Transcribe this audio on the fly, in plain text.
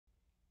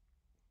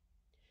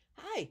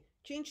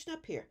Jean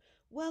Schnupp here.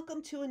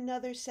 Welcome to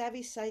another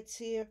Savvy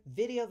Sightseer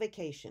video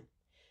vacation.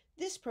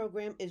 This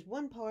program is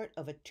one part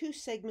of a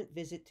two-segment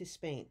visit to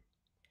Spain.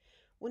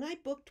 When I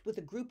booked with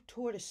a group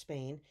tour to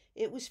Spain,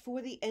 it was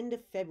for the end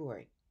of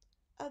February.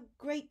 A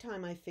great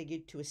time, I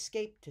figured, to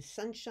escape to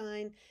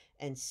sunshine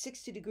and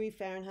 60-degree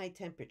Fahrenheit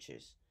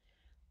temperatures.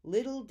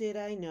 Little did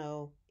I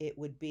know it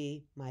would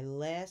be my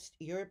last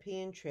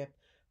European trip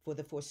for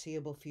the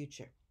foreseeable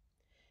future.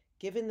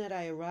 Given that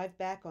I arrived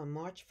back on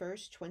March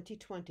 1st,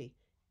 2020,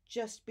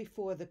 just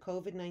before the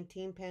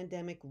COVID-19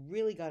 pandemic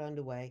really got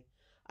underway,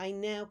 I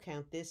now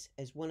count this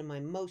as one of my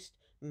most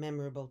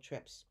memorable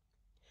trips.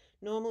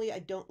 Normally, I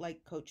don't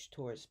like coach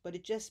tours, but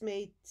it just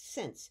made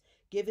sense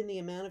given the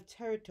amount of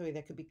territory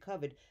that could be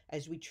covered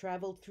as we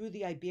traveled through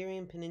the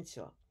Iberian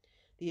Peninsula,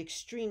 the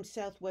extreme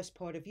southwest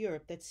part of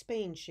Europe that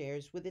Spain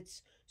shares with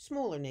its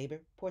smaller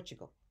neighbor,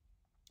 Portugal.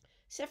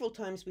 Several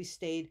times we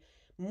stayed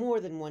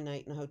more than one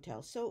night in a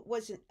hotel, so it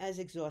wasn't as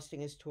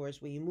exhausting as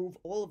tours where you move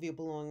all of your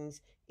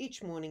belongings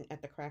each morning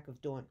at the crack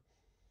of dawn.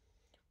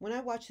 When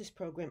I watch this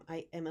program,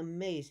 I am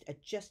amazed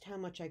at just how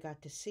much I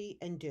got to see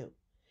and do.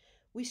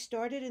 We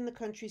started in the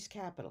country's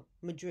capital,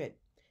 Madrid,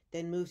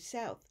 then moved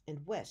south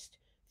and west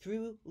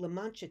through La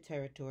Mancha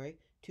territory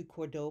to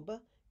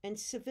Cordoba and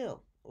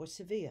Seville, or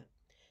Sevilla,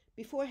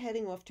 before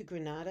heading off to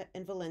Granada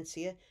and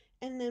Valencia,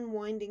 and then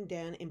winding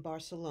down in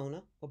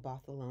Barcelona, or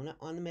Barcelona,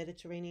 on the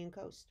Mediterranean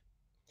coast.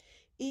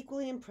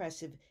 Equally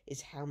impressive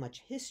is how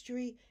much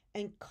history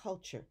and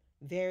culture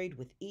varied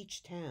with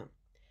each town,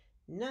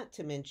 not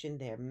to mention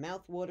their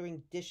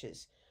mouth-watering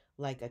dishes,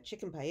 like a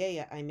chicken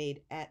paella I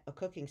made at a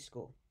cooking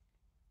school.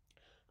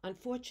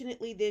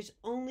 Unfortunately, there's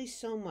only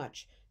so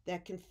much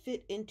that can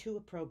fit into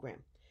a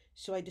program,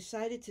 so I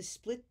decided to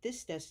split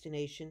this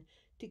destination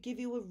to give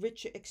you a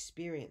richer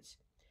experience,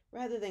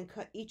 rather than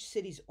cut each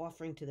city's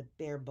offering to the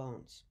bare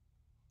bones.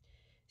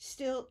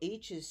 Still,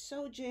 each is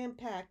so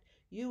jam-packed,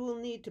 you will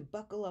need to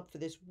buckle up for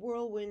this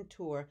whirlwind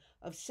tour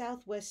of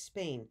southwest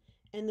Spain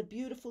and the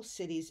beautiful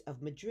cities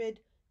of Madrid,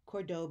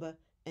 Cordoba,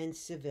 and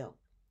Seville.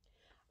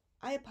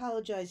 I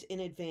apologize in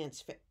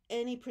advance for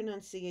any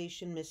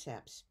pronunciation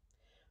mishaps.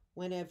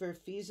 Whenever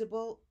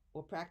feasible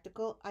or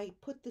practical, I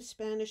put the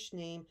Spanish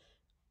name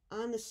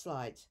on the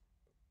slides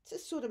to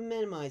sort of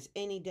minimize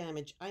any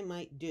damage I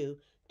might do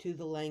to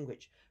the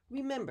language.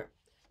 Remember,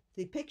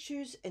 the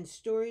pictures and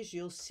stories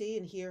you'll see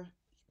and hear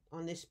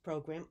on this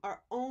program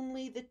are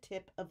only the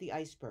tip of the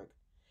iceberg.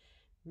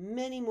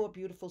 Many more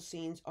beautiful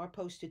scenes are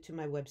posted to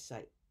my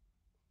website.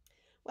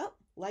 Well,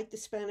 like the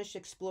Spanish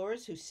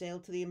explorers who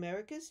sailed to the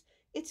Americas,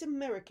 it's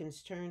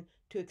Americans' turn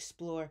to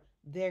explore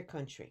their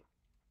country.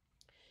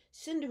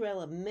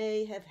 Cinderella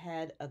may have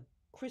had a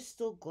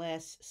crystal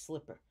glass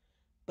slipper,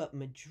 but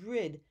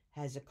Madrid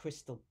has a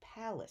crystal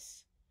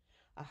palace.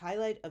 A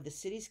highlight of the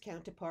city's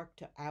counterpart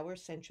to our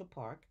Central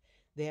Park,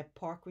 their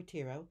Park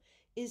Retiro,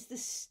 is the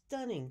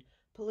stunning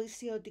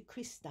Palacio de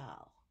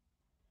Cristal.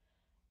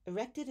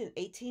 Erected in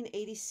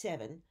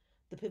 1887,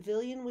 the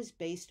pavilion was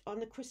based on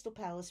the Crystal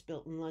Palace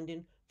built in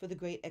London for the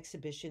Great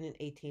Exhibition in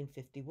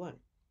 1851.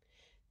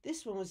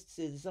 This one was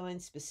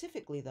designed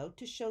specifically, though,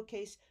 to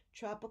showcase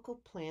tropical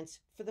plants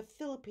for the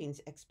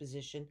Philippines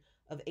Exposition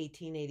of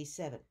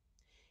 1887.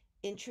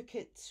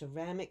 Intricate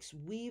ceramics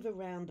weave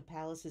around the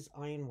palace's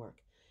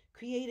ironwork,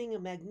 creating a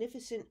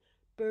magnificent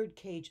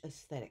birdcage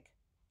aesthetic.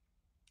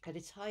 At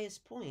its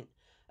highest point,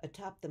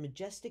 atop the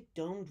majestic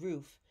domed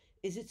roof,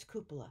 is its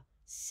cupola,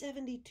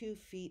 72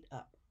 feet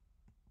up.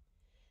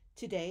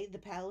 Today, the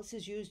palace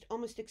is used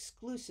almost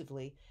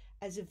exclusively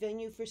as a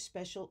venue for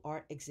special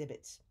art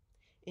exhibits.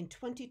 In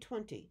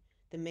 2020,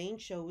 the main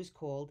show was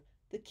called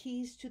The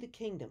Keys to the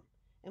Kingdom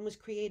and was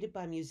created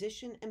by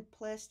musician and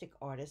plastic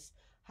artist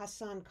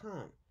Hassan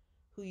Khan,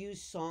 who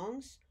used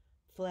songs,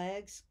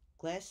 flags,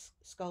 glass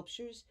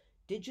sculptures,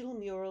 digital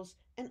murals,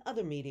 and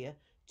other media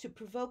to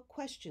provoke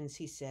questions,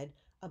 he said,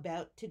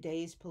 about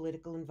today's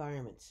political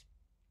environments.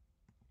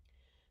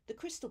 The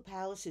Crystal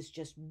Palace is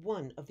just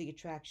one of the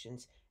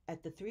attractions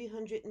at the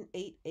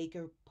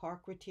 308-acre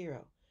Park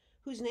Retiro,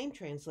 whose name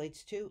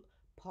translates to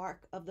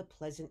Park of the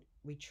Pleasant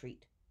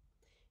Retreat.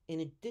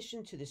 In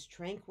addition to this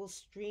tranquil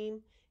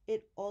stream,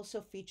 it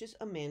also features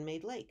a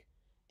man-made lake,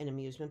 an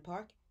amusement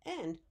park,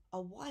 and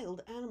a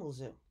wild animal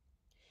zoo.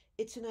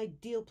 It's an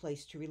ideal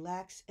place to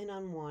relax and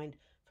unwind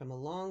from a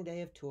long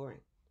day of touring.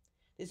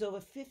 There's over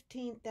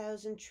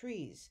 15,000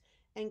 trees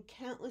and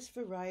countless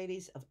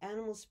varieties of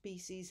animal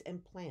species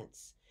and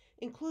plants,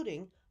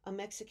 including a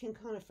Mexican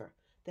conifer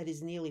that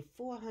is nearly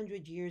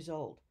 400 years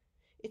old.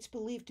 It's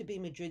believed to be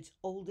Madrid's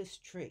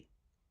oldest tree.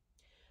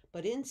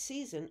 But in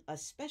season, a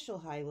special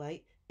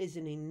highlight is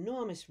an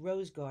enormous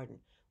rose garden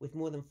with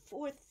more than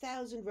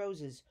 4,000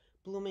 roses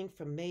blooming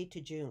from May to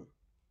June.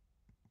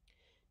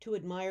 To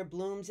admire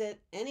blooms at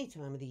any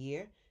time of the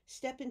year,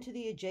 step into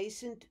the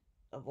adjacent,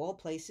 of all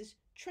places,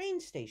 train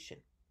station.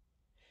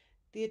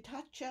 The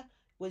Atocha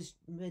was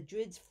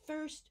Madrid's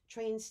first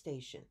train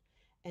station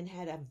and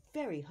had a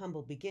very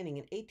humble beginning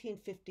in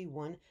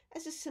 1851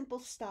 as a simple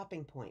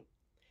stopping point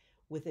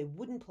with a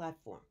wooden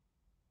platform.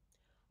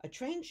 A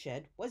train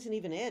shed wasn't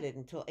even added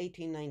until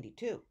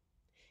 1892.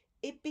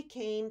 It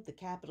became the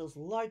capital's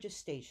largest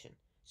station,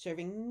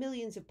 serving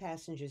millions of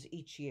passengers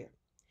each year.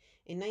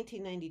 In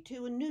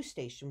 1992, a new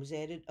station was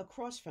added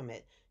across from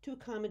it to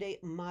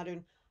accommodate a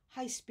modern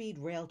high-speed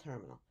rail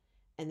terminal,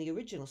 and the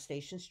original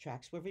station's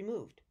tracks were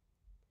removed.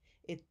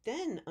 It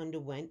then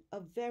underwent a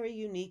very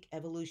unique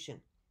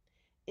evolution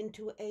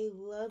into a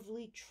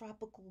lovely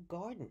tropical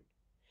garden.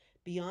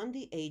 Beyond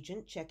the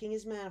agent checking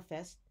his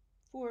manifest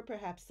for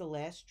perhaps the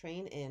last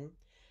train in,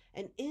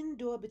 an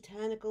indoor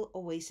botanical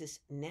oasis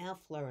now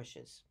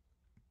flourishes.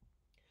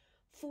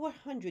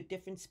 400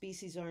 different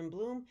species are in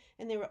bloom,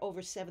 and there are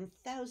over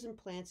 7,000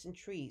 plants and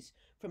trees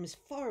from as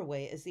far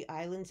away as the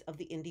islands of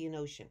the Indian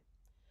Ocean.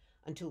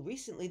 Until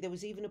recently, there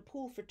was even a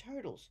pool for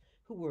turtles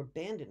who were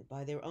abandoned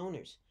by their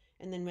owners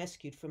and then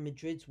rescued from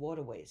Madrid's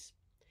waterways.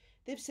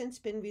 They've since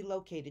been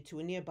relocated to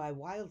a nearby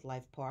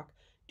wildlife park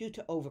due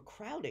to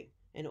overcrowding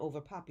and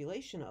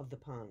overpopulation of the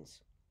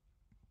ponds.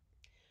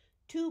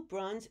 Two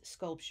bronze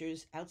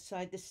sculptures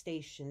outside the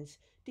stations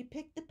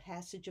depict the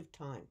passage of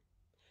time.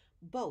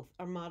 Both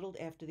are modeled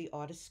after the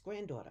artist's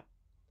granddaughter.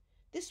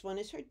 This one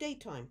is her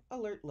daytime,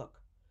 alert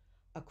look.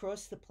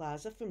 Across the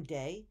plaza from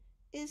day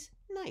is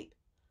night,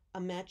 a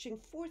matching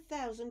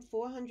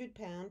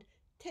 4,400-pound,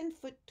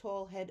 10-foot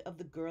tall head of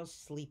the girl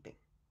sleeping.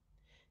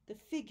 The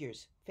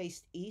figures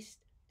faced east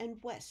and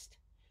west,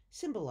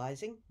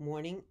 symbolizing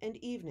morning and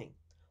evening,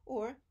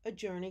 or a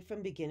journey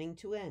from beginning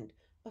to end,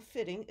 a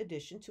fitting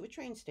addition to a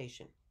train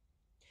station.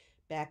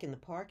 Back in the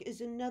park is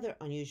another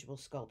unusual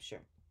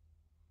sculpture,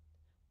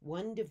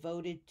 one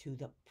devoted to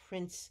the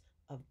Prince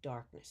of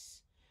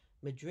Darkness.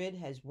 Madrid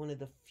has one of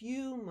the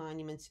few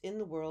monuments in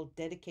the world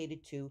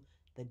dedicated to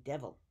the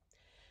devil.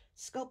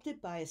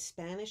 Sculpted by a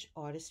Spanish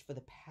artist for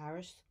the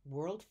Paris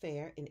World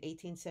Fair in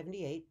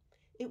 1878,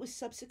 it was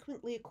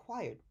subsequently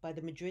acquired by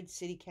the Madrid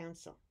City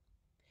Council.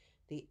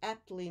 The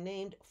aptly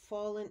named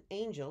Fallen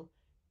Angel,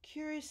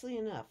 curiously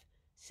enough,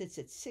 sits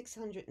at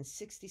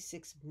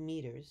 666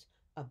 meters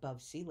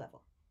above sea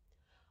level.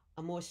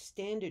 A more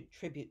standard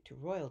tribute to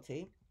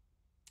royalty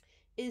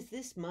is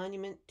this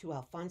monument to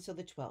Alfonso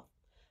XII,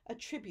 a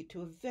tribute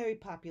to a very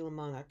popular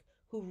monarch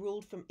who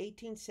ruled from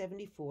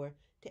 1874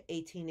 to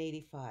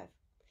 1885.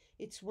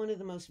 It's one of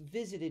the most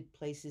visited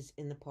places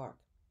in the park.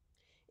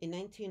 In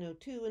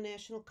 1902, a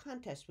national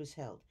contest was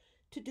held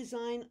to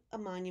design a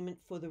monument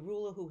for the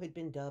ruler who had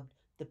been dubbed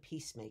the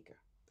Peacemaker.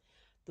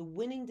 The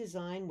winning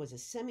design was a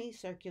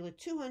semicircular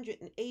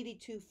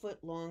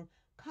 282-foot-long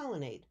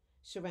colonnade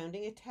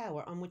surrounding a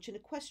tower on which an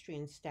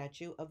equestrian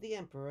statue of the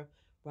emperor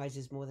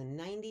rises more than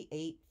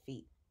 98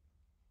 feet.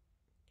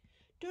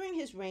 During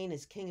his reign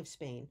as King of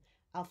Spain,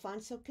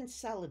 Alfonso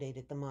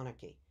consolidated the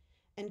monarchy,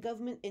 and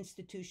government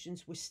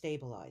institutions were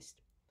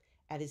stabilized.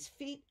 At his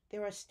feet,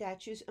 there are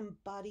statues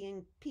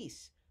embodying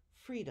peace,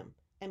 freedom,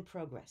 and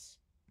progress.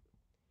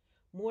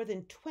 More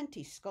than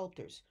 20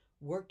 sculptors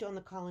worked on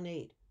the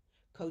colonnade.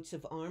 Coats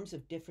of arms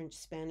of different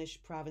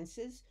Spanish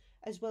provinces,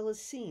 as well as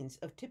scenes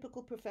of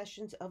typical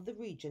professions of the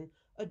region,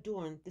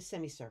 adorn the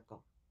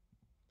semicircle.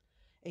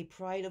 A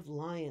pride of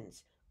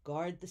lions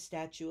guard the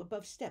statue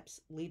above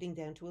steps leading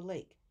down to a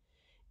lake.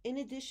 In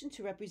addition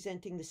to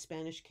representing the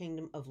Spanish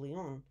kingdom of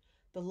Leon,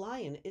 the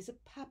lion is a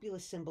popular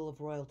symbol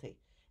of royalty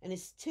and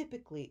is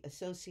typically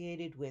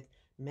associated with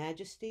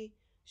majesty,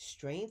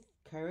 strength,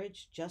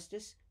 courage,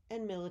 justice,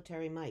 and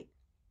military might.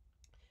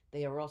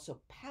 They are also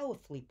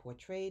powerfully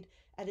portrayed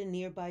at a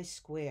nearby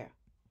square.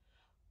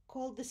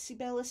 Called the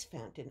Cibeles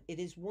Fountain, it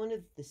is one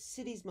of the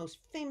city's most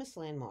famous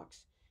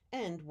landmarks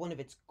and one of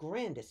its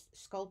grandest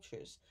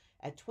sculptures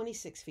at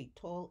 26 feet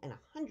tall and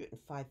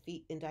 105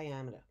 feet in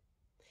diameter.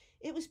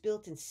 It was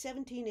built in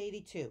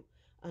 1782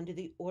 under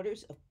the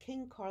orders of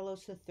King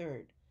Carlos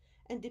III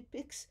and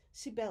depicts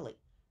Cybele,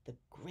 the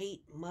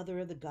great mother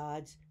of the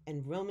gods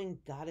and Roman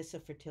goddess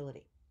of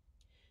fertility.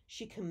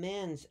 She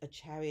commands a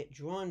chariot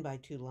drawn by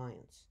two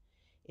lions.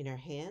 In her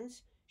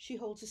hands, she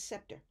holds a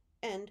scepter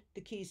and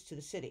the keys to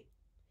the city.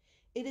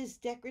 It is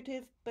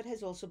decorative but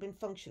has also been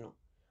functional,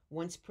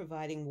 once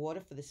providing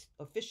water for the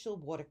official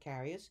water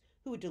carriers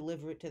who would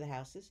deliver it to the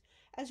houses,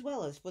 as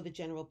well as for the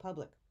general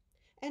public.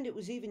 And it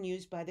was even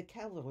used by the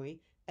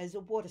cavalry as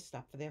a water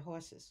stop for their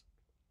horses.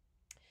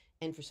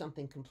 And for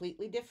something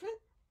completely different,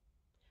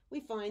 we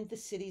find the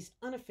city's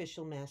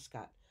unofficial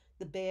mascot,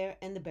 the bear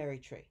and the berry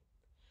tree,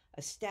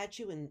 a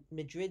statue in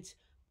Madrid's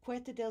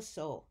Puerta del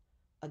Sol,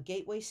 a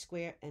gateway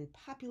square and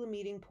popular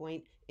meeting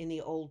point in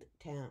the old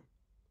town.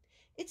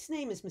 Its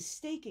name is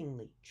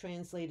mistakenly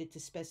translated to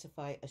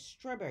specify a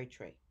strawberry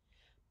tree,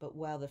 but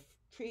while the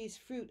tree's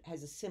fruit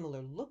has a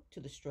similar look to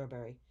the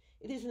strawberry,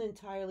 it is an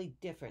entirely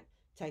different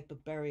type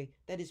of berry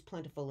that is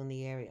plentiful in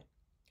the area.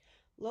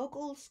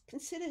 Locals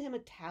consider him a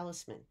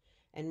talisman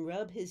and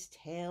rub his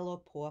tail or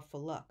paw for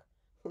luck,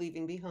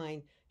 leaving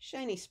behind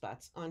shiny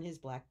spots on his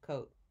black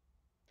coat.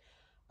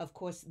 Of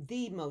course,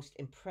 the most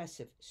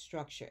impressive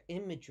structure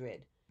in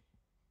Madrid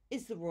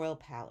is the Royal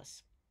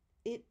Palace.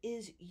 It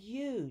is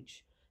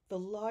huge, the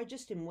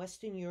largest in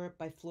Western Europe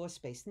by floor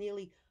space,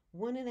 nearly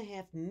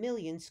 1.5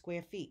 million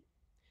square feet.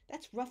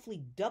 That's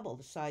roughly double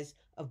the size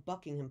of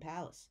Buckingham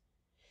Palace.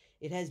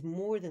 It has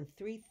more than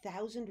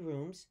 3,000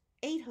 rooms,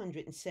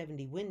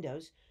 870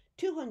 windows,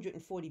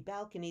 240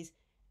 balconies,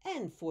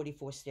 and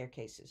 44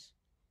 staircases.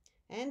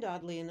 And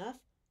oddly enough,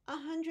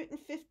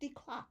 150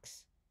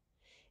 clocks.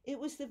 It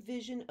was the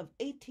vision of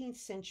 18th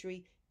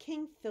century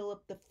King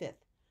Philip V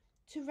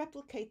to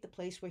replicate the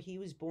place where he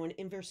was born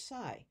in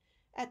Versailles,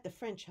 at the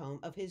French home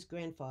of his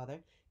grandfather,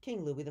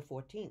 King Louis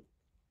XIV.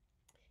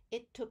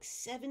 It took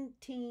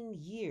 17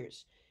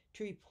 years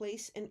to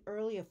replace an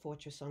earlier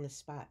fortress on the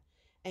spot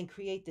and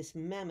create this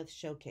mammoth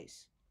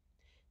showcase.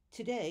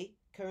 Today,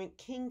 current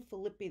King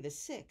Felipe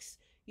VI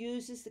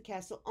uses the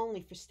castle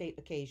only for state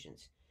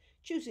occasions,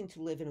 choosing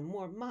to live in a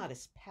more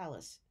modest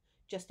palace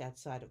just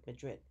outside of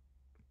Madrid.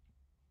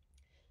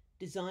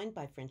 Designed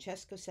by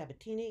Francesco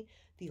Sabatini,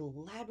 the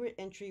elaborate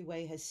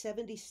entryway has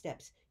 70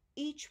 steps,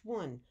 each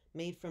one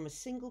made from a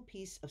single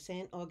piece of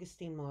St.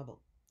 Augustine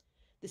marble.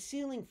 The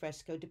ceiling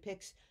fresco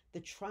depicts the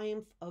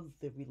triumph of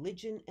the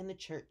religion and the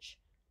church,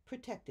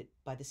 protected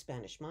by the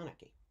Spanish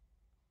monarchy.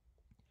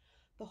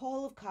 The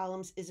Hall of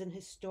Columns is an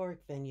historic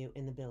venue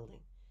in the building.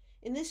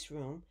 In this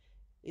room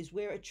is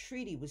where a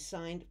treaty was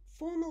signed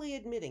formally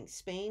admitting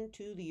Spain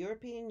to the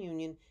European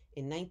Union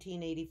in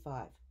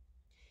 1985.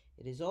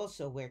 It is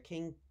also where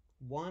King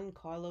Juan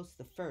Carlos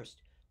I,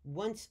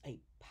 once a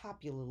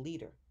popular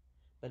leader,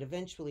 but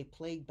eventually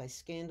plagued by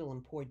scandal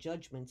and poor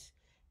judgments,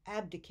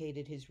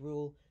 abdicated his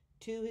rule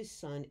to his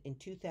son in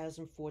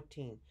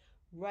 2014,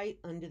 right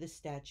under the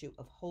statue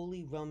of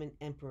Holy Roman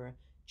Emperor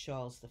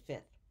Charles V.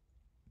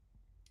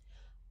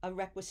 A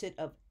requisite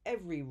of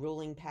every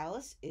ruling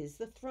palace is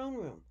the throne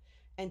room,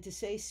 and to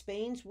say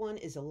Spain's one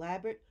is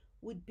elaborate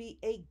would be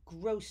a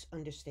gross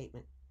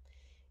understatement.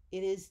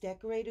 It is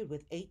decorated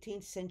with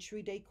 18th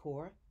century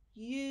decor,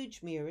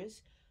 huge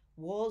mirrors,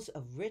 walls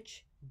of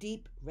rich,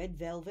 deep red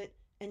velvet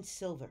and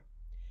silver.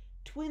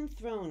 Twin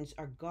thrones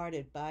are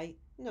guarded by,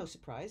 no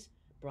surprise,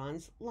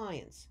 bronze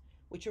lions,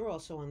 which are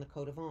also on the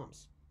coat of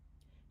arms.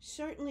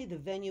 Certainly the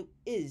venue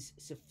is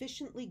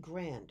sufficiently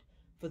grand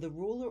for the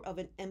ruler of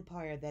an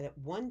empire that at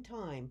one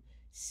time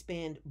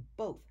spanned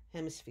both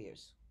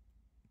hemispheres.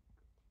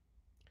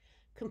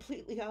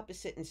 Completely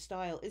opposite in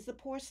style is the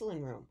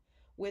porcelain room,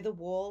 where the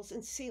walls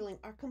and ceiling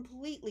are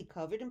completely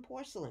covered in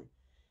porcelain,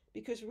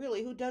 because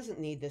really, who doesn't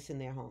need this in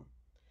their home?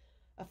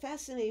 A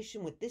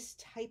fascination with this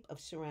type of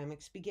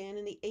ceramics began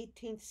in the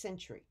 18th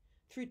century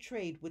through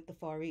trade with the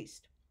Far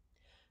East.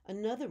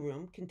 Another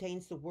room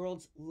contains the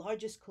world's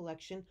largest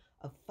collection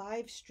of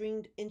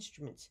 5-stringed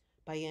instruments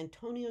by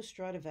Antonio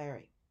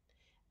Stradivari,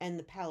 and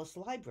the Palace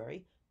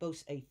Library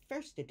boasts a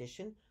first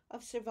edition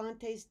of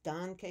Cervantes'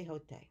 Don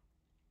Quixote.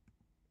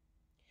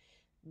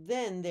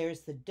 Then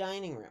there's the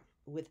dining room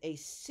with a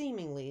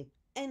seemingly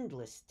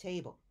endless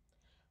table.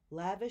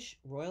 Lavish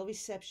royal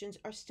receptions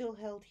are still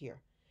held here,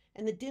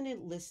 and the dinner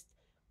list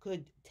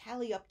could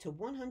tally up to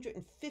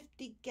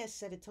 150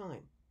 guests at a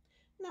time.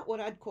 Not what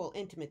I'd call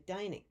intimate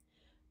dining,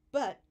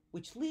 but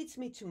which leads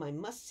me to my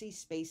must-see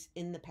space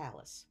in the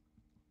palace,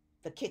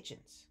 the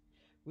kitchens.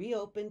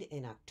 Reopened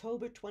in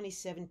October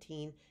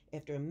 2017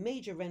 after a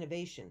major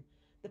renovation,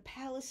 the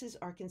palaces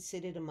are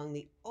considered among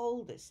the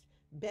oldest,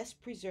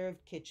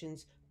 best-preserved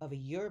kitchens of a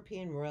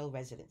European royal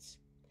residence.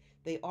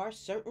 They are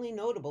certainly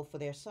notable for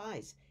their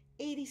size,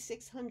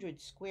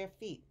 8,600 square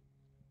feet.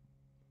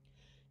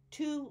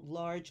 2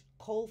 large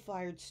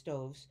coal-fired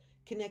stoves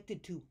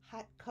connected to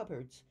hot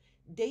cupboards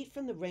date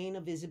from the reign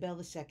of Isabel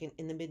II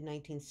in the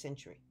mid-19th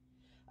century.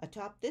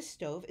 Atop this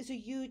stove is a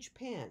huge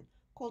pan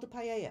called a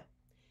paella.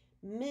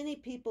 Many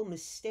people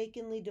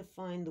mistakenly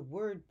define the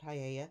word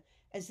paella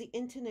as the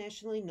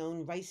internationally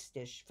known rice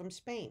dish from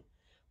Spain,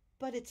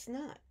 but it's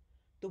not.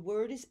 The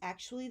word is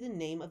actually the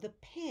name of the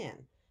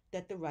pan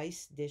that the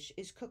rice dish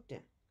is cooked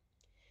in.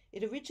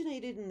 It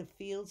originated in the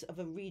fields of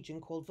a region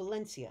called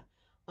Valencia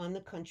on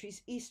the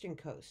country's eastern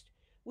coast,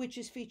 which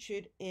is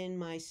featured in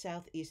my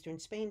Southeastern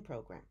Spain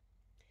program.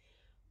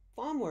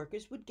 Farm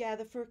workers would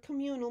gather for a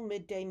communal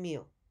midday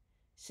meal.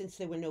 Since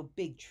there were no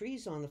big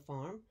trees on the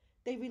farm,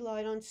 they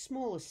relied on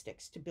smaller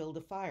sticks to build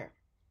a fire.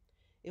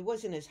 It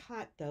wasn't as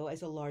hot, though,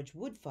 as a large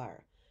wood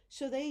fire,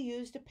 so they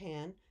used a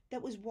pan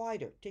that was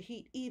wider to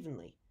heat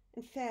evenly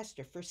and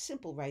faster for a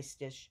simple rice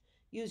dish,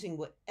 using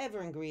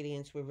whatever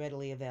ingredients were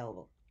readily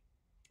available.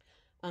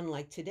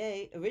 Unlike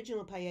today,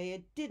 original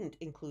paella didn't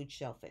include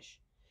shellfish.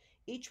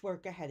 Each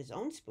worker had his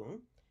own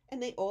spoon,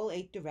 and they all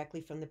ate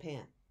directly from the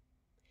pan.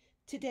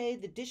 Today,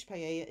 the dish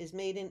paella is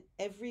made in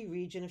every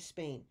region of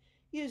Spain,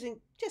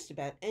 using just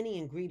about any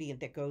ingredient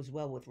that goes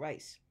well with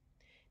rice.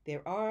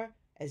 There are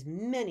as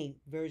many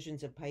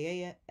versions of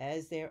paella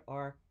as there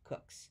are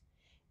cooks.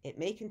 It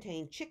may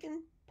contain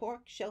chicken,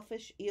 pork,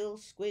 shellfish,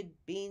 eels, squid,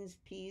 beans,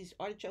 peas,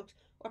 artichokes,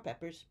 or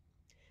peppers.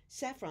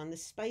 Saffron, the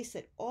spice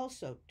that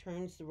also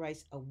turns the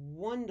rice a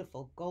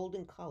wonderful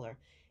golden color,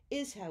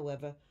 is,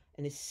 however,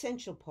 an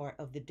essential part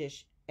of the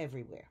dish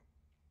everywhere.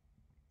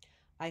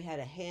 I had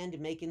a hand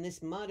in making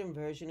this modern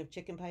version of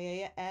chicken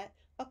paella at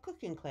a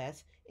cooking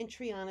class in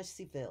Triana,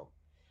 Seville.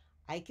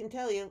 I can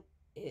tell you,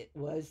 it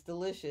was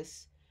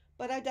delicious.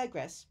 But I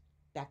digress.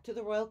 Back to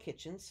the royal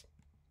kitchens.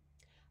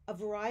 A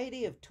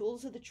variety of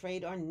tools of the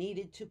trade are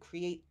needed to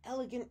create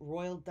elegant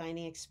royal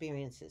dining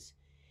experiences.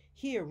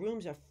 Here,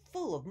 rooms are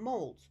full of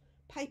molds,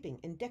 piping,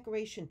 and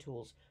decoration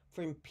tools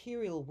for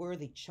imperial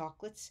worthy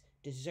chocolates,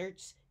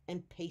 desserts,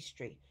 and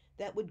pastry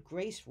that would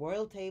grace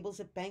royal tables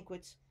at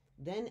banquets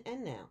then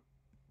and now.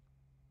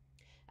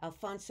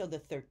 Alfonso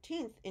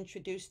XIII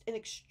introduced an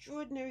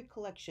extraordinary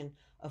collection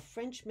of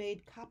French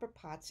made copper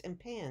pots and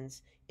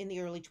pans in the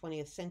early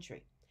 20th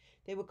century.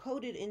 They were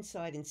coated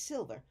inside in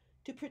silver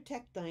to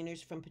protect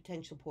diners from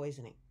potential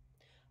poisoning.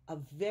 A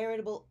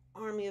veritable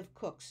army of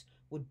cooks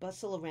would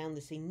bustle around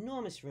this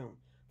enormous room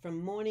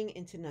from morning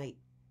into night.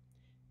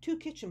 2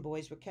 kitchen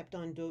boys were kept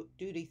on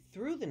duty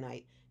through the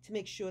night to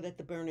make sure that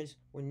the burners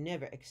were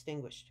never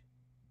extinguished.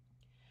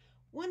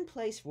 One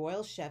place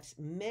royal chefs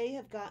may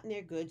have gotten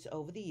their goods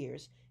over the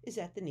years is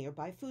at the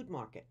nearby food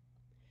market.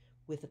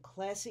 With a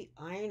classy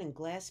iron and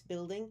glass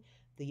building,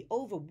 the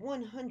over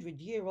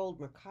 100-year-old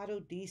Mercado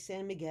de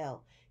San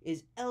Miguel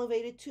is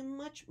elevated to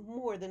much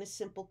more than a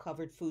simple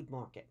covered food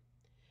market.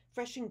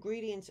 Fresh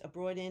ingredients are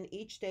brought in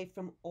each day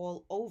from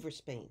all over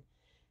Spain,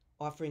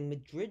 offering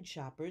Madrid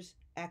shoppers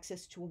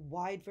access to a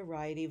wide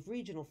variety of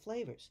regional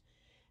flavors,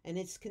 and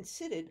it's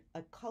considered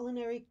a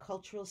culinary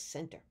cultural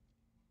center.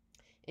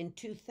 In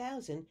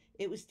 2000,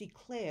 it was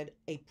declared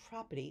a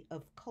property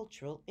of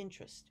cultural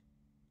interest.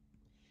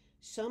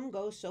 Some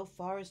go so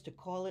far as to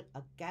call it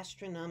a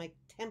gastronomic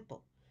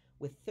temple,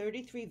 with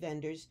 33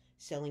 vendors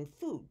selling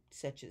food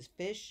such as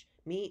fish,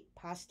 meat,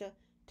 pasta,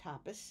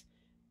 tapas,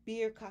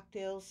 beer,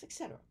 cocktails,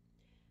 etc.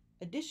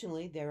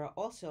 Additionally, there are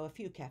also a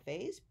few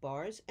cafes,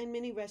 bars, and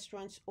mini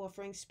restaurants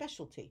offering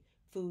specialty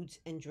foods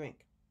and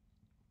drink.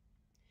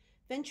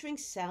 Venturing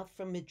south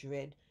from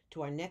Madrid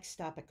to our next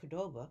stop at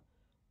Cordoba,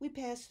 we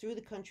pass through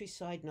the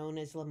countryside known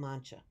as La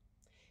Mancha.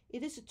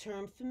 It is a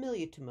term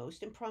familiar to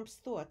most and prompts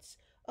thoughts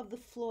of the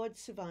flawed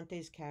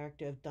Cervantes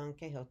character of Don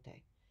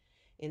Quixote.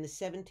 In the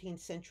 17th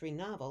century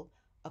novel,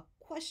 a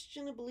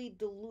questionably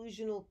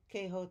delusional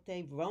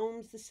Quixote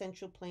roams the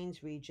Central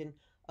Plains region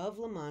of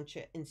La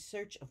Mancha in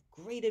search of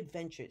great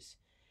adventures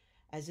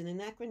as an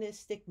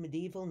anachronistic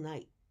medieval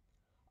knight.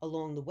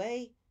 Along the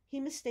way, he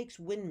mistakes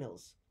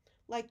windmills,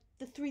 like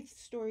the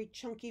 3-story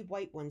chunky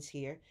white ones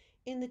here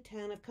in the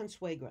town of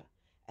Consuegra,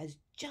 as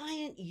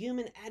giant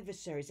human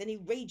adversaries, and he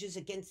rages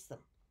against them.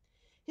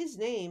 His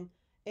name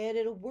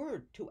added a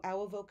word to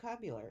our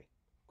vocabulary,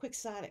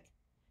 quixotic,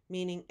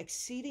 meaning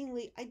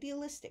exceedingly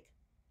idealistic,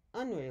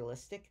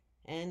 unrealistic,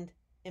 and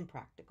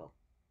impractical.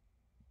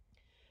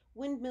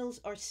 Windmills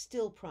are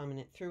still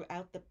prominent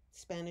throughout the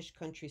Spanish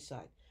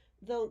countryside,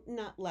 though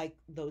not like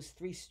those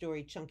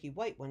 3-story chunky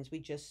white ones we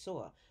just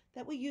saw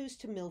that were used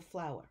to mill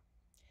flour.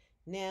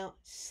 Now,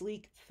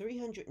 sleek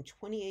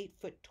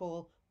 328-foot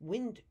tall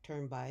wind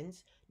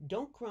turbines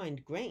don't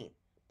grind grain,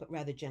 but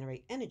rather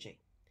generate energy.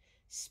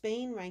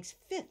 Spain ranks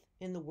 5th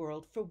in the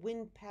world for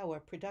wind power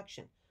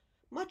production,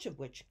 much of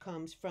which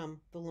comes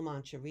from the La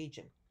Mancha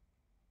region.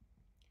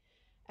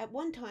 At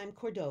one time,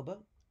 Cordoba,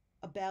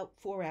 about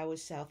 4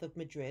 hours south of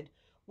Madrid,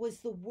 was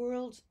the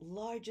world's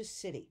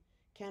largest city,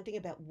 counting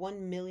about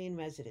 1 million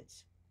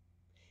residents.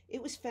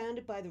 It was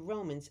founded by the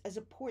Romans as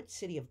a port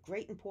city of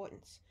great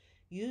importance,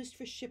 used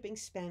for shipping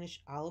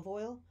Spanish olive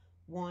oil,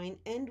 wine,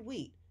 and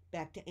wheat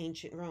back to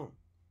ancient Rome.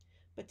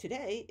 But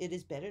today it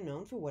is better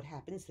known for what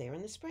happens there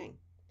in the spring.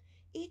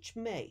 Each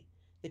May,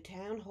 the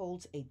town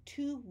holds a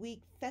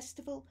 2-week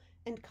festival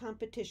and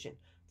competition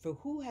for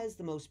who has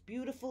the most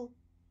beautiful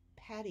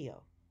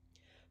patio.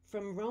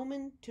 From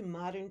Roman to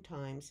modern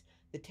times,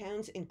 the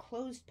town's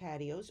enclosed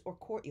patios or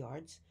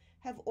courtyards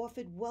have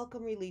offered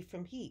welcome relief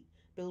from heat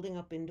building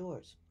up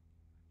indoors.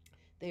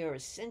 They are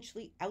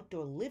essentially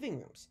outdoor living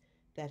rooms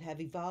that have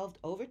evolved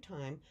over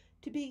time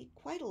to be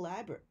quite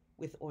elaborate,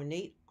 with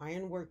ornate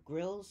ironwork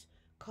grills,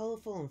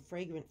 colorful and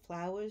fragrant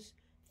flowers,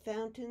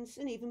 fountains,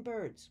 and even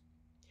birds.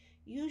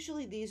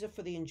 Usually these are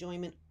for the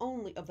enjoyment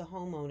only of the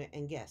homeowner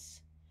and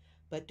guests,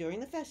 but during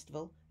the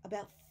festival,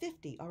 about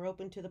 50 are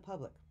open to the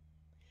public.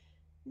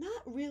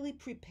 Not really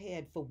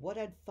prepared for what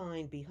I'd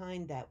find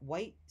behind that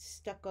white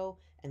stucco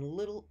and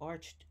little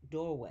arched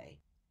doorway,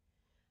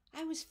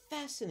 I was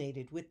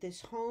fascinated with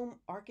this home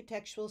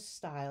architectural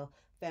style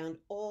found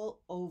all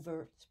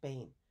over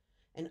Spain.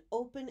 An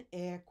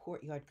open-air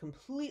courtyard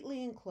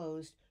completely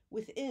enclosed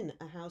within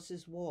a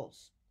house's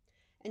walls,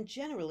 and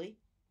generally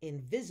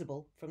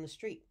invisible from the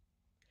street.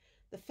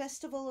 The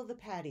Festival of the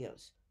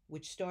Patios,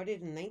 which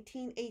started in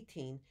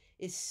 1918,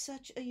 is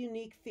such a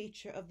unique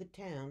feature of the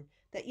town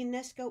that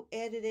UNESCO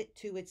added it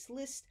to its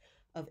list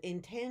of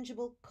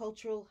intangible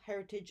cultural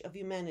heritage of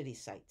humanity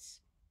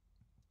sites.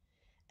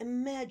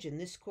 Imagine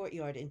this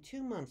courtyard in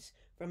 2 months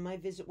from my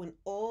visit, when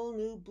all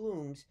new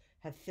blooms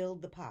have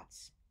filled the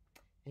pots.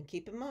 And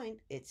keep in mind,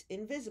 it's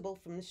invisible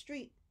from the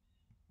street.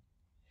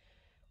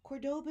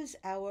 Cordoba's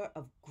hour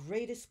of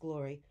greatest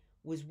glory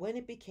was when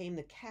it became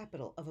the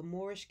capital of a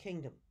Moorish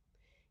kingdom.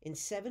 In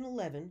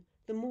 711,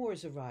 the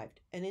Moors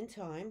arrived and in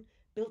time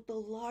built the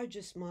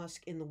largest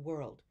mosque in the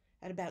world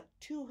at about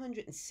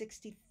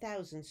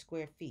 260,000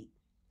 square feet.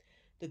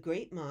 The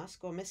Great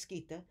Mosque, or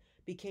Mesquita,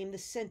 became the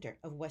center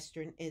of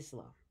Western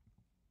Islam.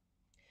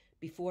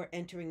 Before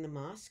entering the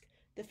mosque,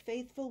 the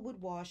faithful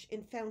would wash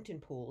in fountain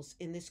pools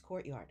in this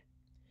courtyard.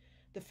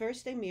 The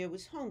first emir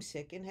was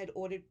homesick and had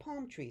ordered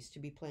palm trees to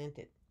be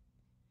planted.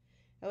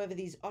 However,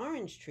 these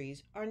orange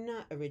trees are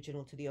not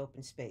original to the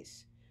open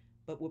space,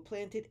 but were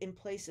planted in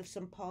place of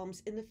some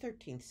palms in the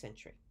 13th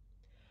century.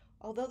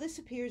 Although this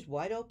appears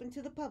wide open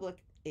to the public,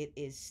 it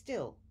is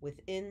still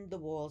within the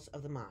walls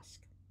of the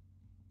mosque.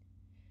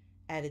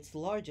 At its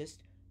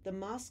largest, the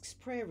mosque's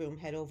prayer room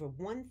had over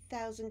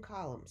 1,000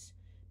 columns,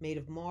 made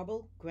of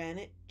marble,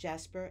 granite,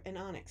 jasper, and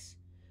onyx.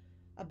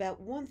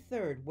 About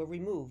one-third were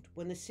removed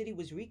when the city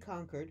was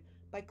reconquered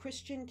by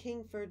Christian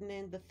King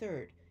Ferdinand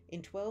III in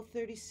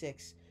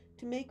 1236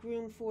 to make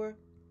room for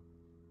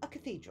a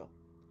cathedral.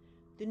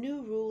 The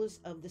new rulers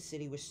of the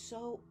city were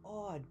so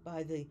awed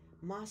by the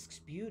mosque's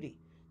beauty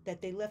that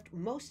they left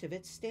most of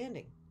it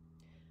standing.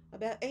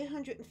 About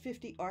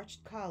 850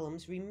 arched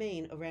columns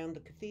remain around the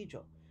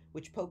cathedral,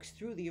 which pokes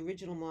through the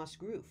original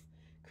mosque roof,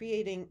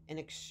 creating an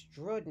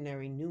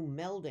extraordinary new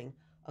melding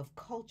of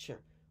culture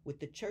with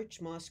the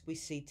church-mosque we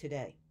see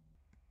today.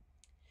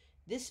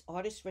 This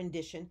artist's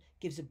rendition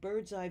gives a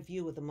bird's eye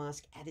view of the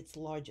mosque at its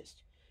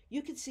largest.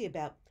 You can see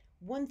about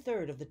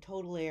one-third of the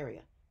total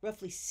area,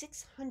 roughly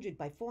 600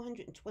 by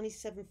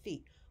 427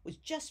 feet, was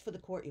just for the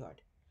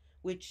courtyard,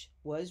 which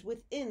was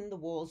within the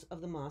walls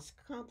of the mosque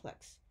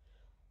complex.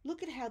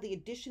 Look at how the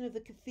addition of the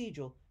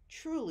cathedral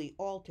truly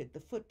altered the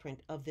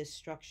footprint of this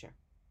structure.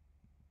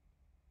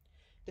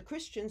 The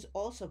Christians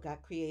also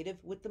got creative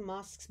with the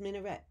mosque's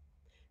minaret,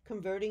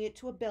 converting it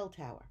to a bell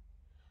tower.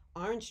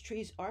 Orange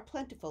trees are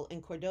plentiful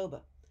in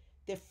Cordoba.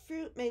 Their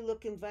fruit may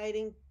look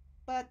inviting,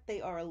 but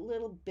they are a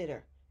little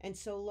bitter and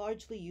so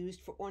largely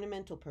used for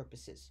ornamental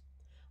purposes,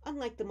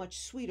 unlike the much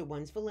sweeter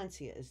ones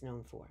Valencia is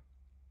known for.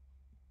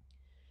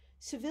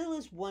 Seville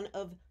is one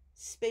of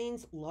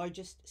Spain's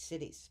largest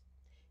cities.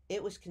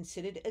 It was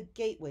considered a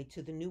gateway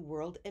to the New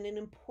World and an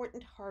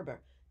important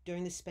harbor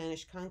during the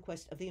Spanish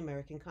conquest of the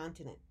American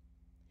continent.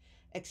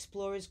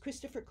 Explorers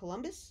Christopher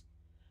Columbus,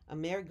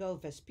 Amerigo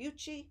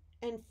Vespucci,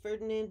 and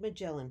Ferdinand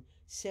Magellan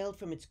sailed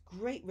from its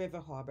great river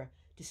harbor,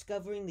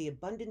 discovering the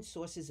abundant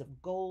sources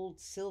of gold,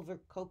 silver,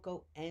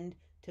 cocoa, and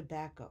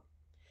tobacco.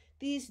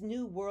 These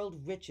New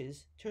World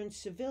riches turned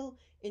Seville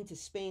into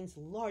Spain's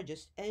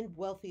largest and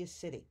wealthiest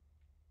city.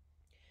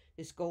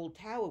 This gold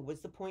tower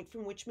was the point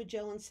from which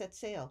Magellan set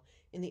sail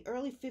in the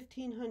early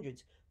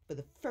 1500s for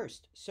the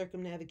first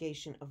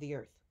circumnavigation of the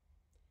Earth.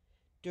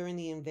 During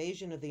the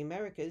invasion of the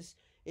Americas,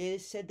 it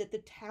is said that the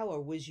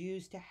tower was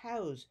used to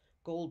house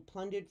gold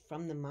plundered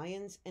from the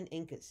Mayans and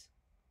Incas.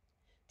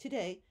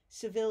 Today,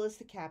 Seville is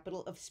the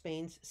capital of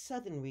Spain's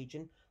southern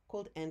region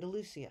called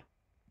Andalusia.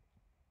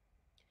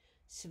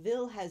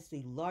 Seville has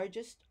the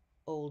largest,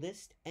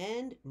 oldest,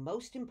 and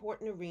most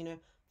important arena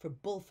for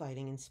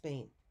bullfighting in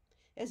Spain.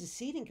 It has a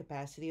seating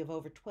capacity of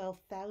over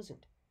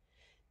 12,000.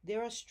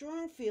 There are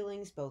strong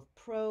feelings both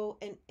pro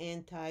and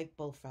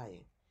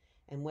anti-bullfighting,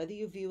 and whether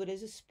you view it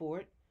as a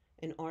sport,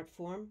 an art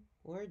form,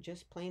 or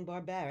just plain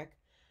barbaric,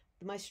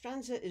 the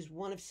Maestranza is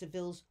one of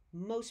Seville's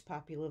most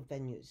popular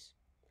venues.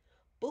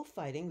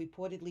 Bullfighting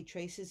reportedly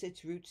traces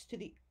its roots to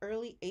the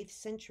early 8th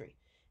century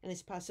and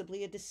is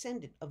possibly a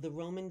descendant of the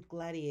Roman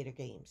gladiator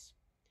games.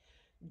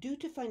 Due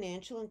to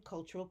financial and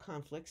cultural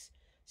conflicts,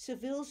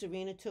 Seville's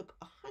arena took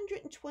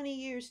 120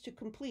 years to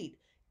complete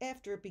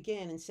after it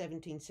began in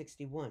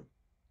 1761.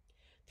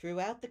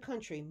 Throughout the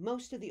country,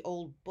 most of the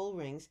old bull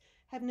rings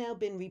have now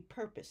been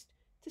repurposed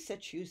to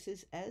such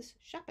uses as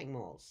shopping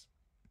malls.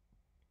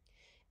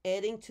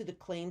 Adding to the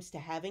claims to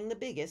having the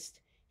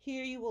biggest,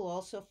 here you will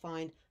also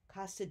find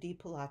Casa de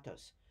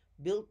Pilatos,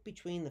 built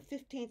between the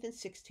 15th and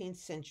 16th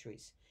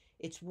centuries.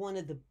 It's one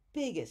of the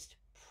biggest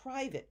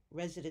private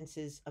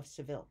residences of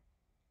Seville.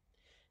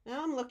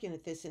 Now I'm looking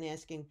at this and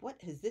asking,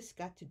 what has this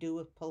got to do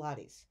with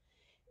Pilates?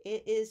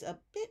 It is a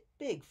bit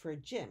big for a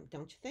gym,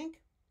 don't you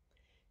think?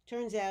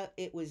 Turns out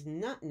it was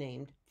not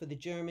named for the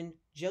German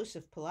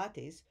Joseph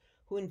Pilates,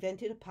 who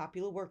invented a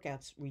popular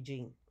workouts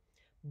regime,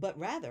 but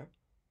rather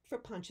for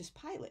Pontius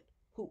Pilate,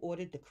 who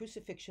ordered the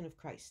crucifixion of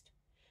Christ.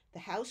 The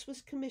house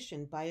was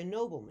commissioned by a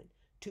nobleman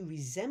to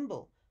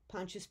resemble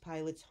Pontius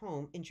Pilate's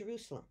home in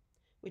Jerusalem,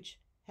 which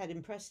had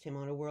impressed him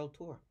on a world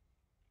tour.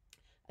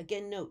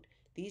 Again, note,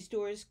 these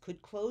doors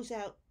could close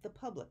out the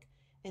public,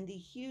 and the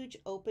huge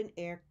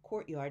open-air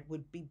courtyard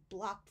would be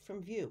blocked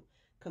from view,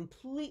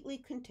 completely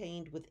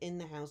contained within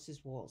the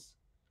house's walls.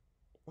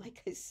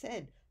 Like I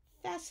said,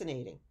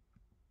 fascinating.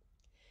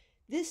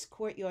 This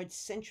courtyard's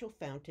central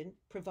fountain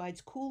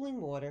provides cooling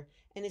water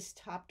and is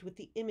topped with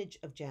the image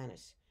of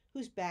Janus,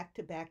 whose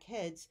back-to-back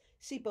heads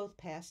see both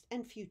past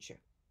and future.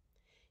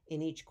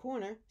 In each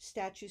corner,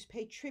 statues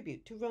pay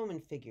tribute to Roman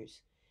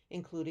figures,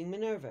 including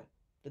Minerva,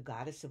 the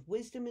goddess of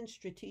wisdom and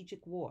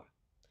strategic war,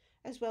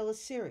 as well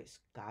as Ceres,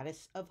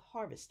 goddess of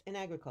harvest and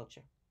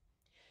agriculture.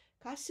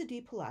 Casa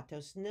de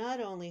Pilatos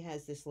not only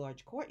has this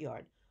large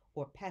courtyard,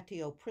 or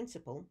patio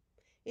principal,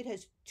 it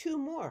has two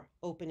more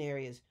open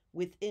areas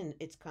within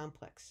its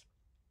complex.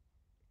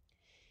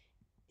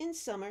 In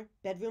summer,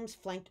 bedrooms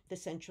flanked the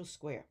central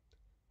square.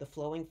 The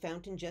flowing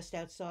fountain just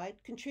outside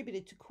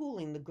contributed to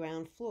cooling the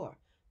ground floor,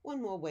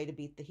 one more way to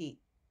beat the heat.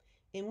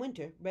 In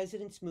winter,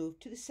 residents moved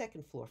to the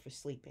second floor for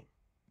sleeping.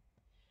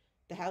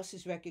 The house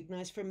is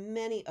recognized for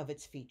many of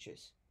its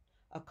features.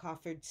 A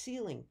coffered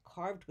ceiling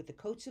carved with the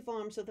coats of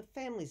arms of the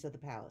families of the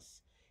palace,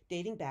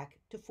 dating back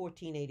to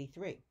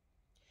 1483.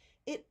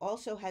 It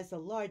also has the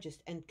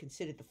largest and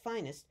considered the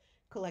finest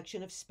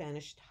collection of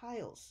Spanish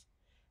tiles,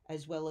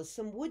 as well as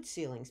some wood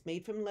ceilings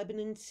made from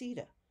Lebanon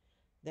cedar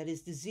that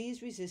is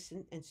disease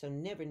resistant and so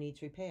never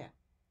needs repair.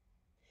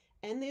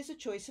 And there's a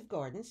choice of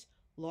gardens,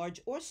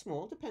 large or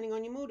small, depending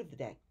on your mood of the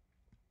day.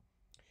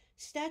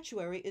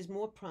 Statuary is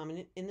more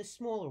prominent in the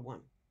smaller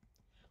one,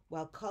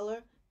 while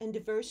color and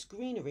diverse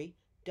greenery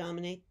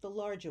dominate the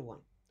larger one.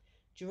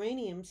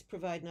 Geraniums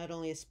provide not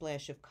only a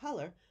splash of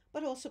color,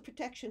 but also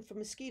protection from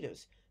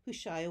mosquitoes who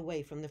shy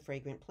away from the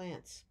fragrant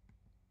plants.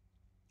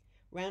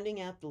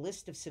 Rounding out the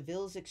list of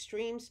Seville's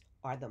extremes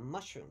are the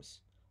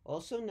mushrooms,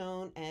 also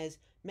known as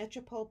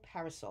Metropol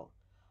Parasol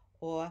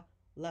or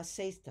las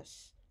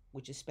cestas,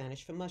 which is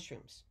Spanish for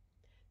mushrooms.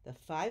 The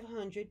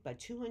 500 by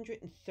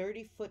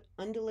 230-foot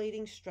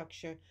undulating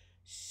structure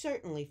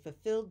certainly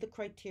fulfilled the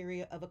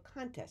criteria of a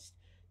contest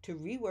to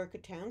rework a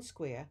town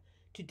square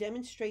to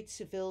demonstrate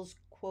Seville's,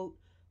 quote,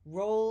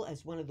 role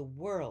as one of the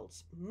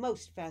world's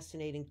most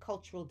fascinating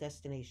cultural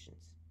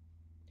destinations.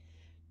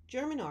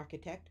 German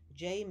architect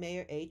J.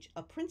 Mayer H.,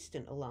 a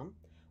Princeton alum,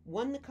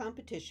 won the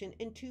competition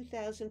in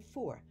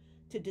 2004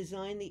 to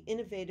design the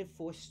innovative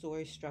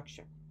four-story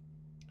structure.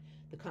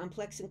 The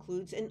complex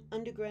includes an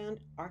underground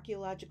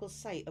archaeological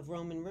site of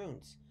Roman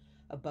ruins,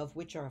 above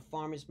which are a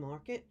farmer's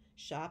market,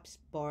 shops,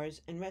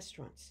 bars, and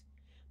restaurants.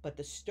 But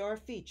the star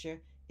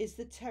feature is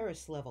the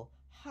terrace level,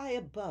 high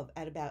above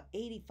at about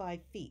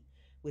 85 feet,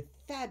 with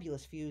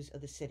fabulous views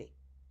of the city.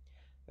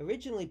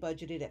 Originally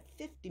budgeted at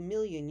 €50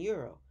 million,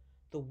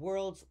 the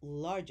world's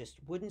largest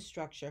wooden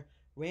structure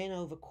ran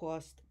over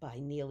cost by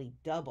nearly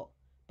double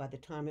by the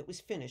time it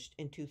was finished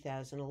in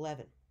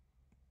 2011.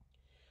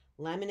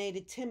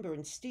 Laminated timber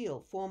and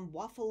steel form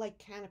waffle-like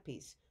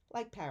canopies,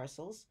 like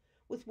parasols,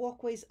 with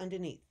walkways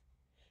underneath.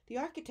 The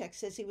architect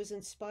says he was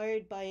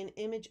inspired by an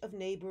image of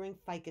neighboring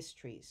ficus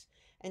trees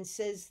and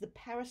says the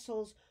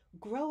parasols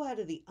grow out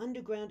of the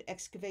underground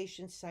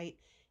excavation site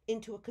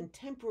into a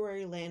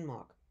contemporary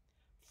landmark,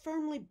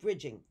 firmly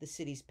bridging the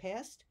city's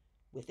past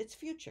with its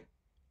future.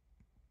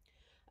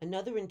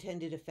 Another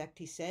intended effect,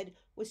 he said,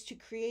 was to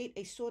create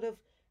a sort of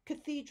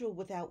cathedral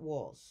without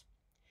walls.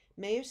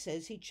 Mayer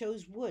says he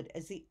chose wood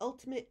as the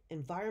ultimate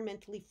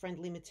environmentally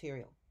friendly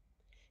material.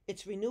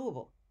 It's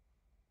renewable,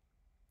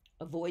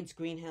 avoids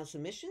greenhouse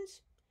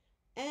emissions,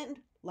 and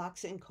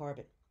locks in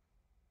carbon.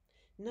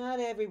 Not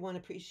everyone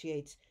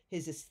appreciates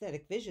his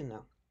aesthetic vision,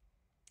 though.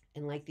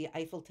 And like the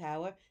Eiffel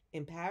Tower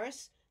in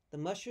Paris, the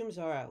mushrooms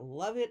are a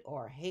love it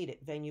or hate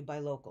it venue by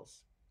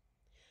locals.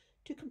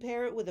 To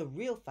compare it with a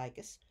real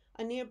ficus,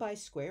 a nearby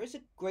square is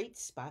a great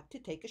spot to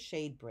take a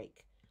shade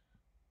break,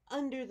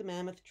 under the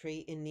mammoth tree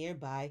in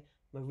nearby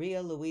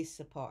Maria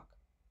Luisa Park.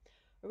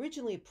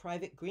 Originally a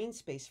private green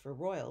space for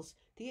royals,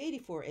 the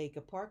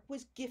 84-acre park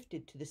was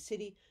gifted to the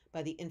city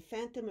by the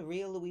Infanta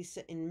Maria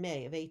Luisa in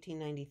May of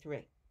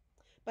 1893.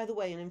 By the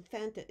way, an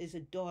infanta is a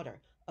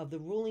daughter of the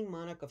ruling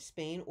monarch of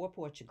Spain or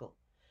Portugal,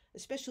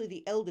 especially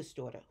the eldest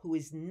daughter, who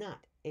is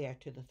not heir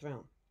to the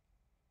throne.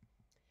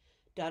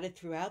 Dotted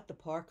throughout the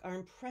park are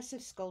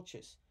impressive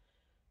sculptures.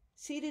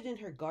 Seated in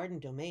her garden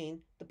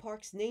domain, the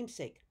park's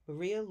namesake,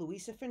 Maria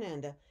Luisa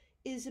Fernanda,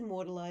 is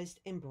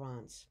immortalized in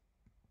bronze.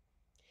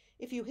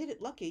 If you hit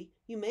it lucky,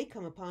 you may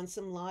come upon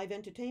some live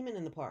entertainment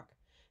in the park.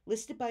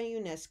 Listed by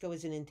UNESCO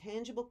as an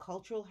intangible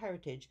cultural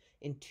heritage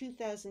in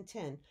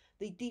 2010,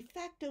 the de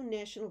facto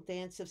national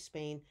dance of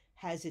Spain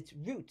has its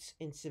roots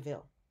in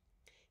Seville.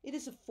 It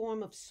is a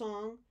form of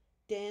song,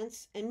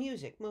 dance, and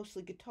music,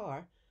 mostly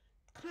guitar,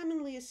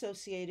 commonly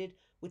associated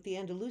with the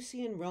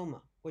Andalusian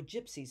Roma, or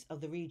gypsies of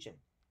the region.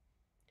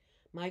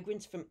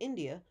 Migrants from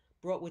India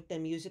brought with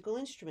them musical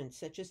instruments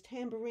such as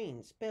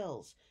tambourines,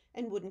 bells,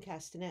 and wooden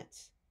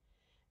castanets.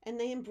 And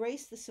they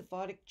embraced the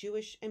Sephardic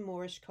Jewish and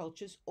Moorish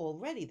cultures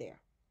already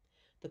there.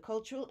 The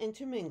cultural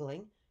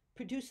intermingling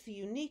produced the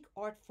unique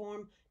art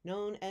form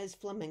known as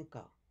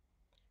flamenco.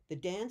 The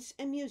dance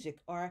and music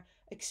are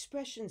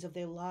expressions of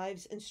their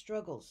lives and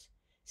struggles,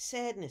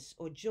 sadness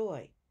or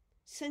joy,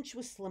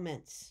 sensuous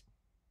laments.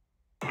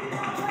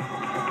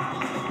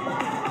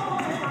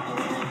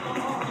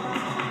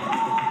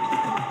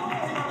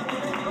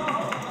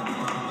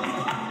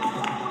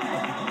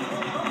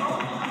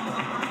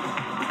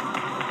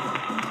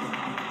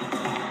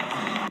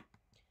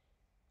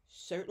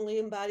 Certainly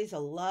embodies a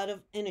lot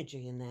of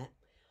energy in that.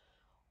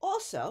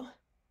 Also,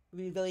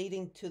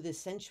 relating to the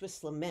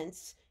sensuous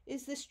laments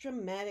is this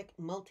dramatic,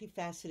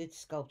 multifaceted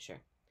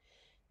sculpture.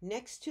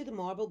 Next to the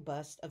marble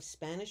bust of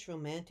Spanish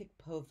Romantic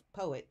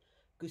poet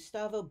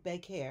Gustavo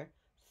Bécquer,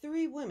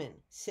 3 women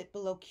sit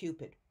below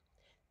Cupid.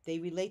 They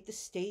relate the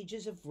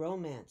stages of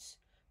romance,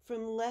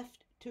 from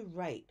left to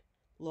right,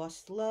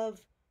 lost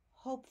love,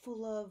 hopeful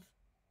love,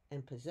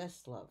 and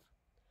possessed love.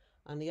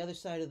 On the other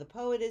side of the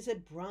poet is a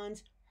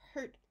bronze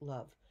hurt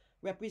love,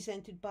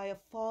 represented by a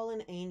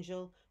fallen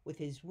angel with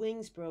his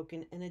wings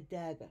broken and a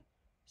dagger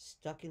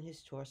stuck in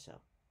his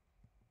torso.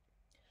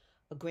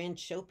 A grand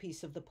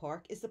showpiece of the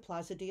park is the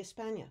Plaza de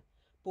España,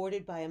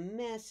 bordered by a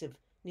massive,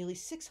 nearly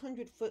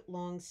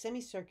 600-foot-long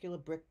semicircular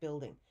brick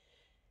building.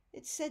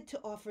 It's said to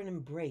offer an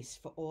embrace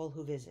for all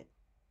who visit.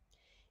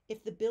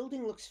 If the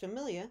building looks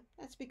familiar,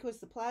 that's because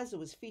the plaza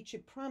was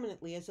featured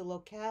prominently as a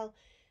locale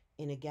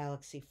in a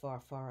galaxy far,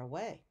 far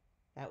away.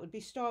 That would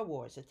be Star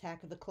Wars: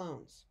 Attack of the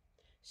Clones.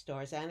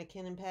 Stars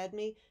Anakin and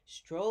Padme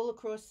stroll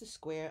across the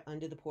square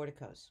under the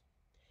porticos.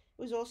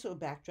 It was also a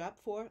backdrop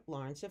for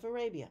Lawrence of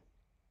Arabia.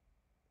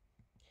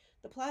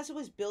 The plaza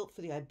was built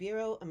for the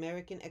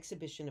Ibero-American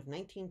Exhibition of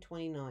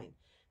 1929,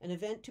 an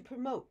event to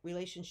promote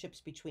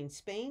relationships between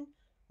Spain,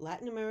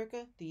 Latin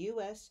America, the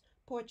U.S.,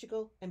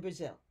 Portugal, and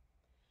Brazil.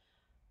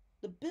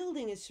 The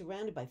building is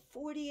surrounded by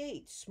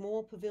 48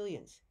 small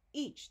pavilions,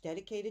 each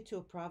dedicated to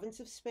a province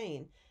of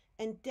Spain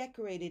and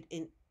decorated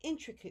in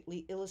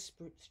intricately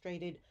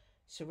illustrated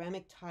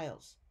ceramic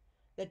tiles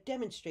that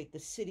demonstrate the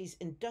city's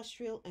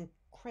industrial and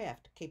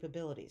craft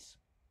capabilities.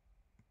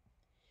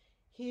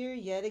 Here,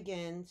 yet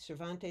again,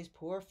 Cervantes'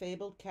 poor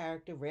fabled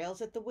character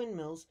rails at the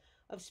windmills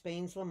of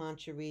Spain's La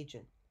Mancha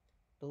region,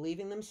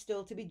 believing them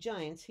still to be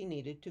giants he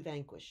needed to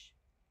vanquish.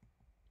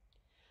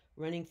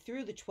 Running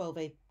through the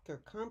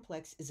 12-acre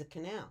complex is a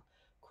canal,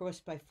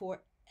 crossed by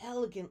 4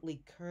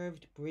 elegantly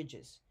curved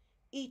bridges,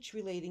 each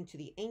relating to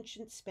the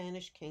ancient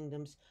Spanish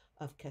kingdoms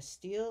of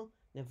Castile,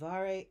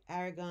 Navarre,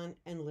 Aragon,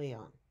 and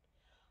Leon.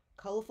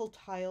 Colorful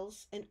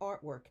tiles and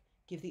artwork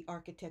give the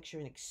architecture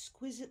an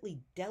exquisitely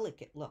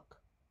delicate look.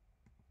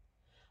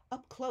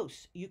 Up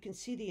close, you can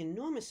see the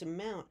enormous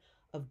amount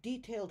of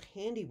detailed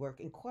handiwork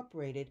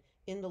incorporated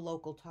in the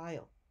local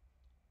tile.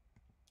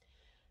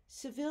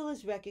 Seville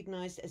is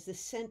recognized as the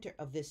center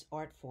of this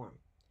art form.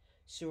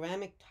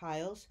 Ceramic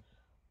tiles,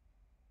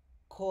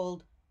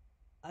 called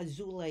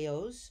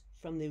azulejos,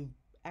 from the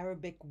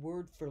Arabic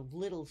word for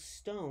little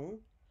stone,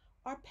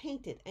 are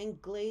painted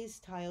and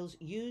glazed tiles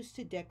used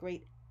to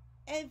decorate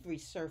every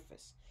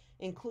surface,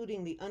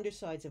 including the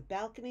undersides of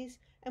balconies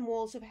and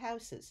walls of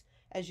houses,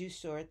 as you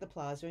saw at the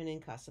plaza and in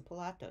Casa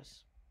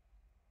Pilatos.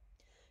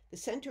 The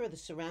center of the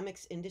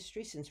ceramics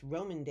industry since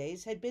Roman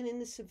days had been in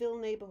the Seville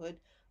neighborhood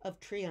of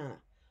Triana,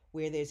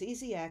 where there's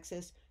easy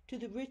access to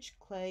the rich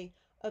clay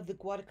of the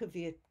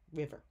Guadalquivir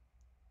River.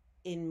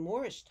 In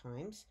Moorish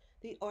times,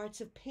 the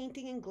arts of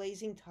painting and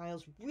glazing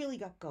tiles really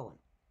got going.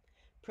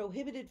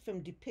 Prohibited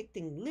from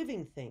depicting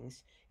living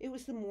things, it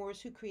was the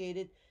Moors who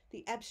created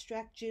the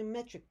abstract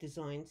geometric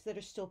designs that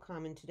are still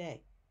common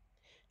today.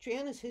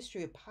 Triana's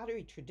history of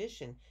pottery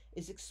tradition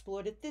is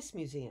explored at this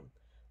museum,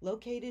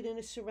 located in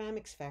a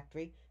ceramics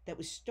factory that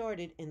was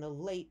started in the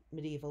late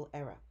medieval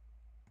era.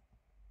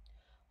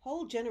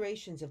 Whole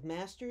generations of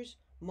masters,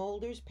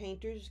 molders,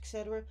 painters,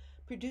 etc.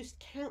 produced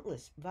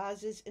countless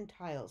vases and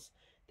tiles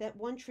that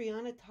won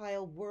Triana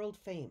tile world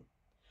fame.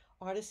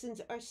 Artisans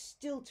are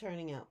still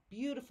turning out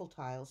beautiful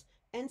tiles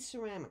and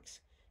ceramics,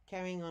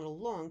 carrying on a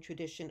long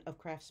tradition of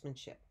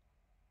craftsmanship.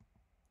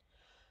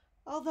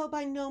 Although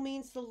by no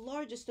means the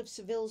largest of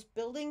Seville's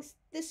buildings,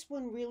 this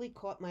one really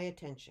caught my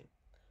attention.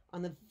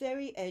 On the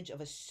very edge of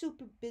a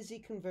super busy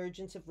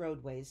convergence of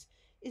roadways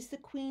is the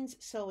Queen's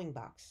Sewing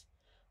Box,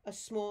 a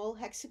small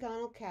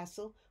hexagonal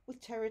castle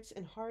with turrets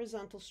and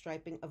horizontal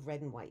striping of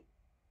red and white.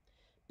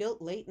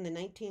 Built late in the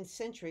 19th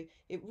century,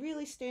 it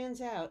really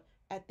stands out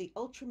at the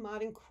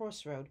ultra-modern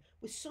crossroad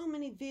with so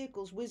many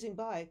vehicles whizzing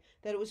by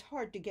that it was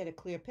hard to get a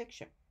clear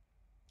picture.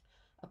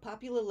 A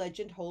popular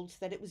legend holds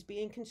that it was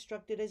being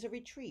constructed as a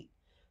retreat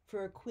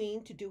for a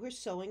queen to do her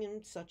sewing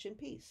and such in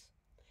peace.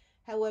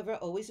 However,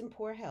 always in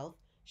poor health,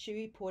 she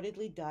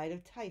reportedly died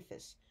of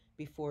typhus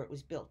before it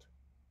was built.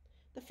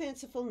 The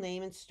fanciful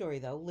name and story,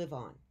 though, live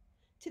on.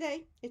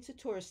 Today, it's a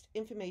tourist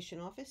information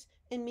office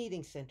and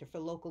meeting center for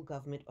local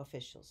government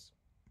officials.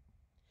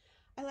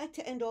 I like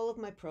to end all of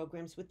my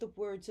programs with the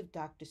words of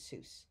Dr.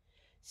 Seuss.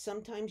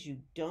 Sometimes you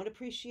don't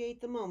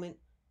appreciate the moment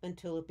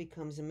until it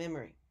becomes a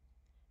memory.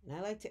 And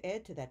I like to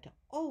add to that to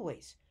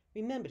always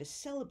remember to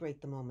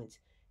celebrate the moments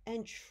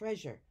and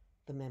treasure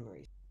the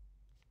memories.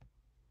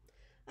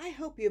 I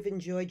hope you've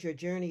enjoyed your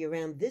journey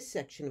around this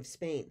section of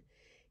Spain.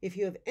 If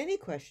you have any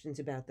questions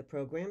about the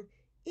program,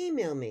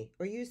 email me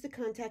or use the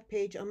contact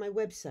page on my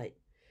website.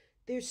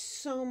 There's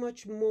so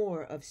much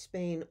more of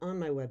Spain on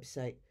my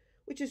website,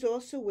 which is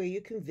also where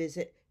you can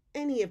visit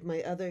any of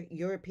my other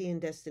European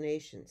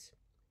destinations.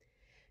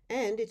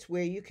 And it's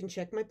where you can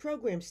check my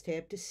programs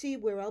tab to see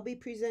where I'll be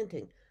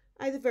presenting,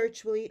 either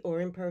virtually or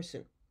in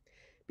person.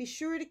 Be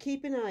sure to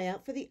keep an eye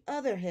out for the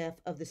other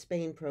half of the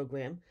Spain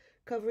program,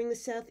 covering the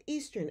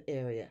southeastern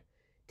area,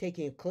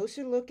 taking a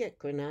closer look at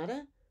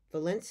Granada,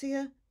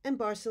 Valencia, and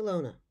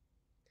Barcelona.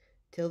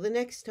 Till the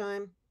next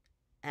time,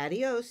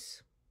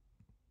 adios.